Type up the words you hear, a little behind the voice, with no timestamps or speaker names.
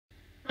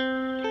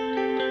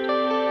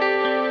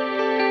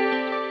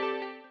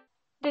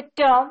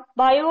term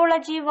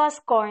biology was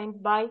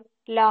coined by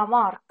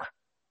Lamarck.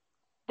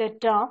 The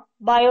term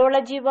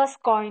biology was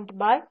coined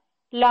by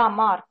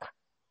Lamarck.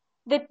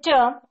 The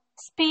term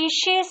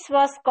species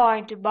was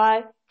coined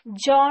by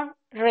John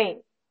Ray.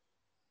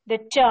 The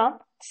term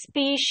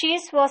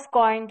species was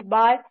coined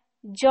by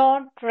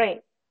John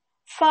Ray.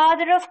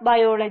 Father of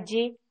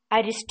biology,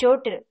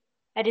 Aristotle.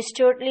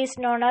 Aristotle is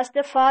known as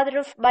the father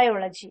of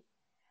biology.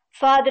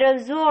 Father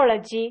of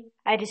zoology,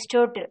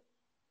 Aristotle.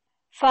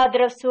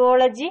 Father of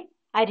zoology,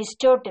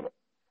 Aristotle.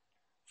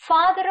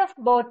 Father of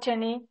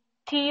botany,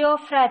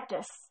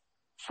 Theophrastus.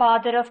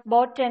 Father of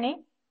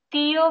botany,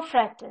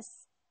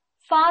 Theophrastus.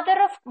 Father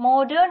of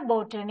modern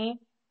botany,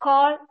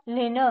 Carl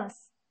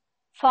Linnaeus.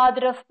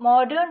 Father of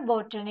modern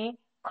botany,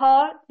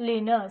 Carl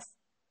Linnaeus.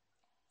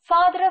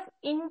 Father of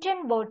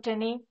Indian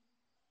botany,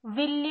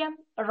 William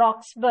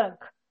Roxburgh.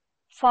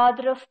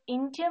 Father of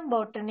Indian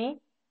botany,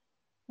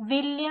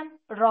 William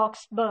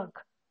Roxburgh.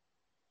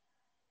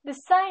 The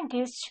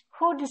scientist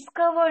who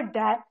discovered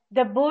that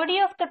the body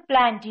of the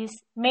plant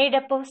is made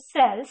up of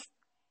cells,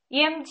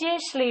 M.J.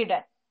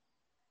 Schleiden.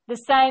 The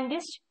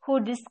scientist who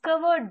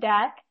discovered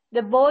that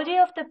the body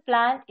of the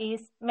plant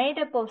is made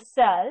up of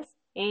cells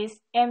is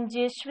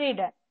M.J.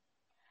 Schleiden.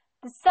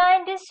 The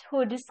scientist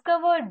who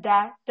discovered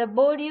that the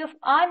body of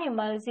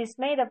animals is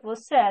made up of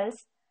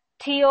cells,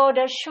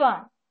 Theodor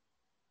Schwann.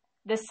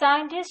 The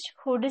scientist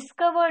who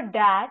discovered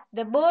that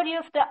the body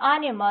of the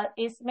animal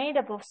is made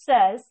up of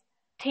cells,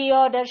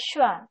 Theodor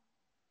Schwann.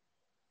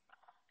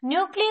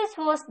 Nucleus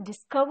was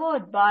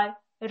discovered by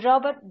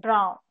Robert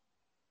Brown.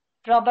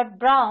 Robert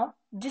Brown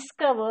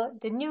discovered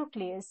the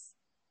nucleus.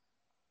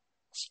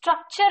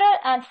 Structural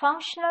and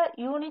functional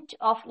unit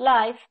of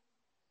life,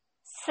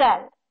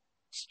 cell.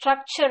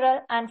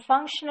 Structural and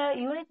functional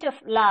unit of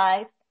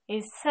life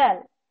is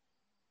cell.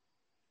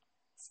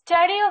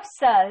 Study of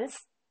cells,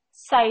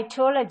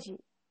 cytology.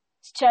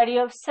 Study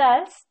of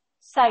cells,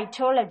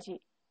 cytology.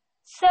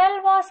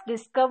 Cell was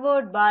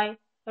discovered by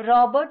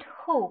Robert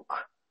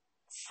Hooke.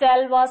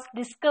 Cell was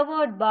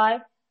discovered by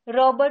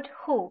Robert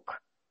Hooke.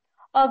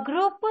 A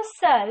group of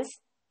cells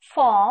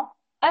form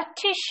a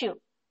tissue.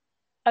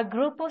 A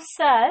group of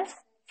cells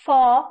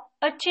form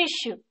a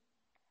tissue.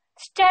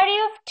 Study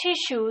of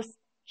tissues,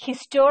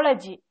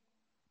 histology.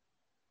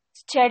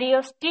 Study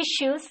of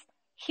tissues,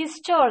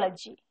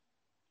 histology.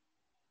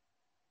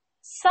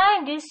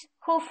 Scientists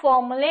who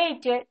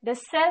formulated the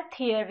cell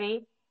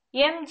theory,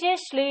 M.J.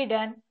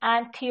 Schleiden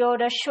and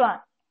Theodor Schwann.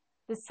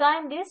 The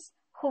scientists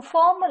who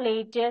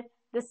formulated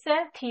the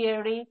cell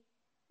theory,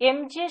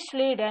 M.J.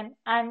 Schleiden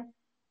and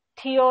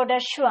Theodor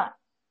Schwann.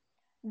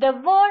 The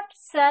word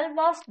cell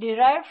was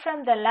derived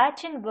from the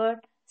Latin word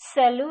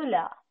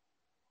cellula.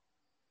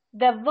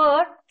 The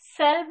word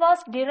cell was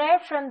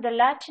derived from the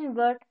Latin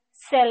word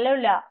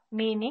cellula,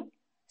 meaning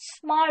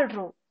small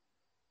room.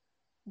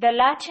 The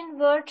Latin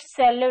word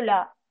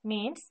cellula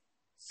means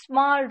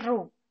small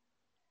room.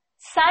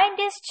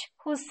 Scientists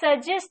who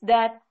suggest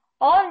that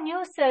all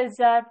new cells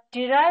are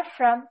derived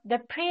from the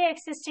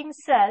pre-existing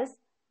cells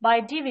by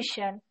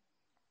division,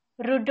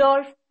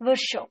 Rudolf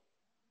Virchow.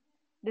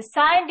 The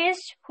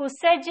scientists who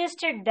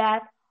suggested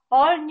that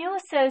all new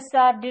cells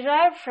are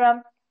derived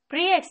from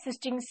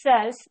pre-existing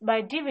cells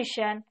by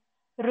division,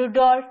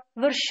 Rudolf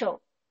Virchow.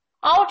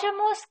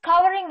 Outermost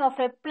covering of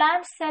a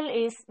plant cell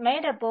is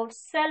made up of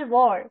cell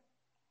wall.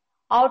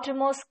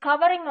 Outermost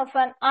covering of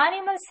an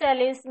animal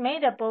cell is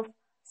made up of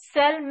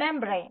cell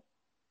membrane.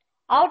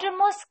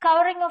 Outermost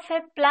covering of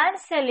a plant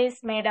cell is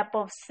made up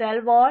of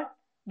cell wall,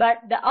 but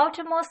the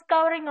outermost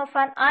covering of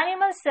an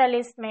animal cell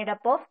is made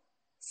up of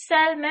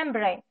cell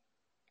membrane.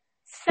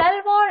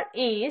 Cell wall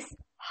is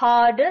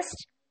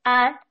hardest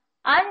and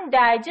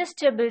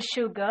undigestible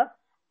sugar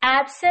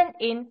absent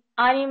in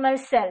animal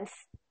cells.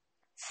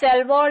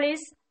 Cell wall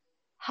is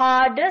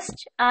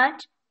hardest and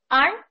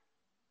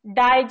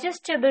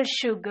undigestible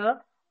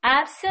sugar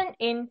absent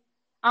in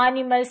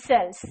animal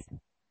cells.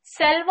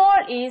 Cell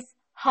wall is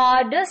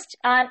hardest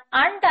and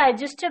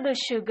undigestible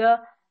sugar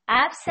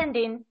absent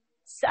in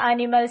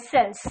animal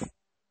cells.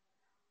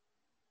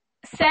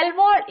 Cell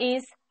wall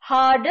is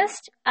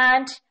hardest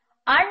and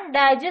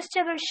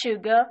undigestible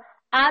sugar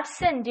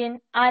absent in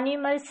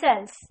animal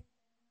cells.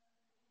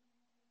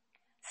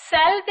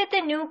 Cell with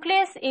a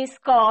nucleus is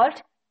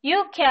called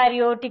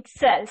eukaryotic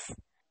cells.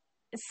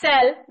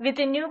 Cell with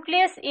a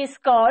nucleus is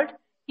called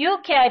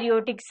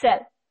eukaryotic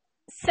cell.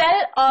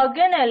 Cell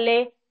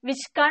organelle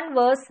which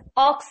converts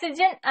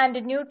oxygen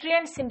and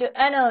nutrients into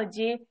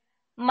energy,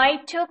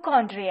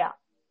 mitochondria.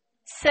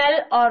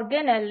 Cell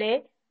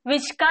organelle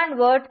which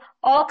convert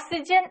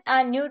oxygen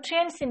and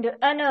nutrients into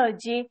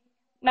energy,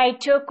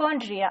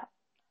 mitochondria.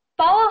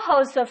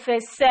 Powerhouse of a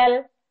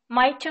cell,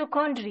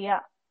 mitochondria.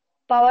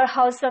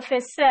 Powerhouse of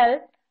a cell,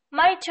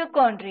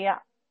 mitochondria.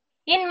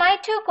 In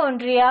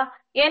mitochondria,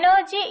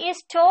 energy is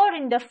stored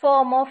in the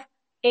form of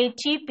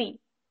ATP.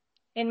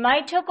 In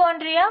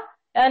mitochondria,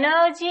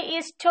 energy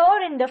is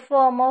stored in the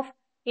form of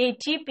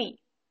ATP.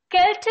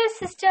 Skeletal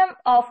system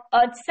of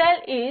a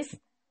cell is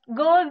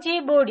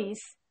Golgi bodies.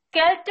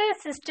 Skeletal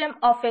system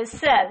of a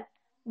cell,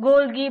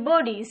 Golgi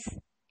bodies.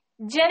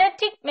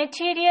 Genetic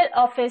material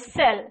of a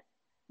cell,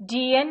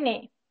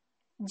 DNA.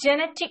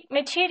 Genetic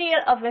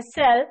material of a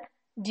cell,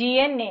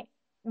 DNA.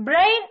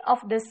 Brain of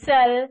the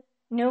cell,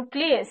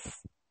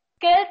 nucleus.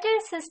 Skeletal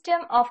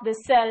system of the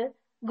cell,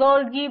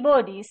 Golgi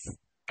bodies.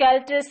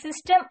 Skeletal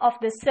system of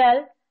the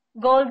cell,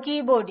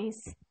 Golgi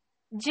bodies.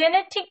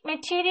 Genetic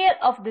material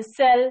of the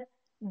cell,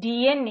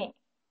 DNA.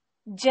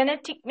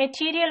 Genetic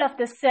material of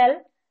the cell,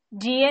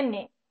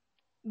 DNA.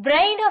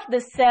 Brain of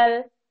the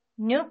cell,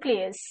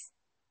 nucleus.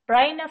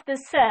 Brain of the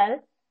cell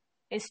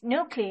is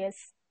nucleus.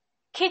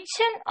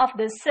 Kitchen of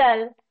the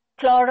cell,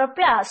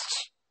 chloroplast.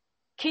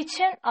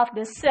 Kitchen of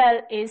the cell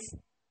is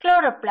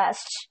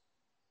chloroplast.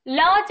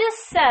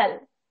 Largest cell,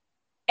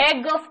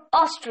 egg of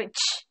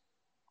ostrich.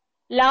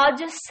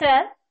 Largest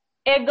cell,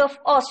 egg of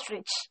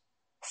ostrich.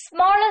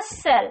 Smallest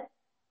cell,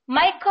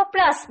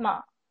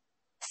 mycoplasma.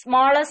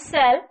 Smallest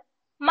cell,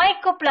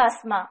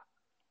 mycoplasma.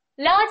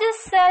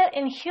 Largest cell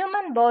in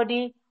human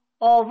body,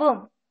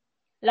 ovum.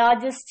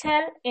 Largest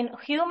cell in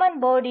human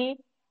body,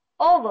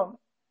 ovum.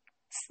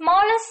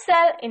 Smallest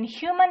cell in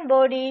human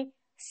body,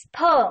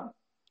 sperm.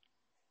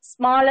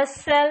 Smallest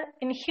cell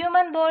in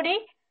human body,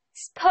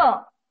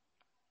 sperm.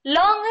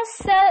 Longest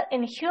cell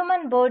in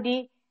human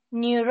body,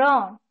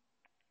 neuron.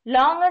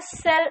 Longest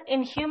cell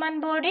in human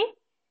body,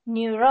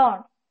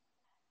 neuron.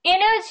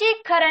 Energy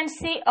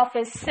currency of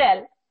a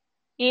cell,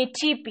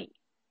 ATP.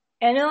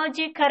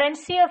 Energy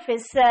currency of a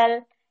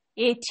cell,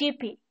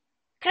 ATP.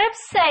 Krebs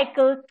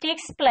cycle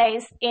takes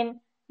place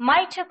in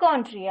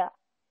mitochondria.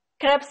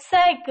 Krebs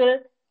cycle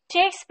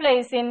takes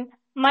place in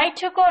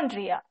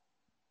mitochondria.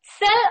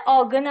 Cell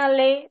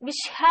organelle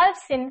which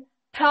helps in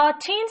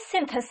protein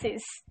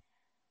synthesis,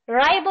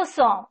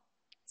 ribosome.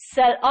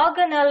 Cell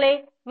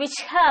organelle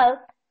which help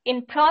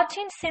in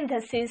protein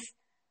synthesis,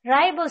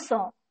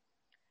 ribosome.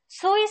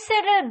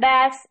 Suicidal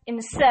bags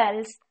in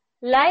cells,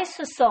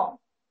 lysosome.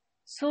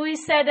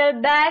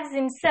 Suicidal bags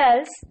in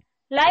cells,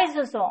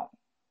 lysosome.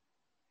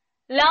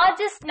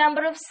 Largest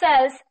number of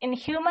cells in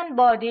human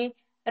body,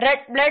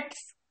 red blood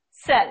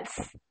cells.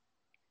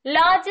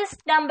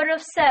 Largest number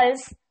of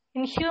cells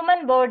in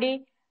human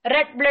body,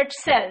 red blood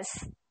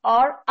cells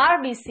or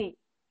RBC.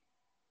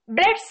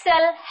 Blood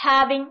cell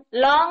having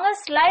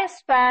longest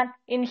lifespan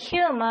in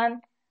human,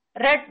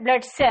 red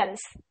blood cells.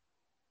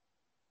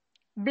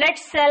 Blood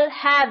cell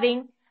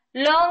having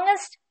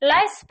longest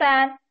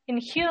lifespan in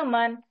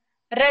human,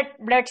 red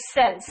blood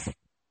cells.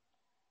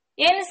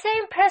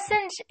 Enzyme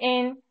present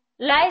in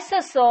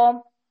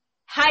lysosome,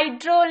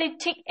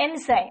 hydrolytic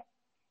enzyme.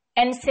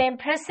 Enzyme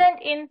present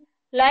in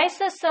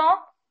lysosome,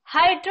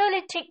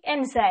 hydrolytic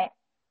enzyme.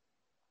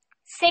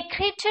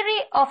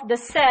 Secretory of the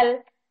cell,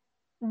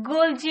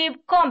 Golgi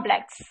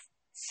complex.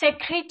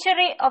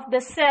 Secretory of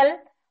the cell,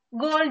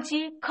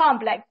 Golgi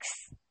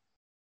complex.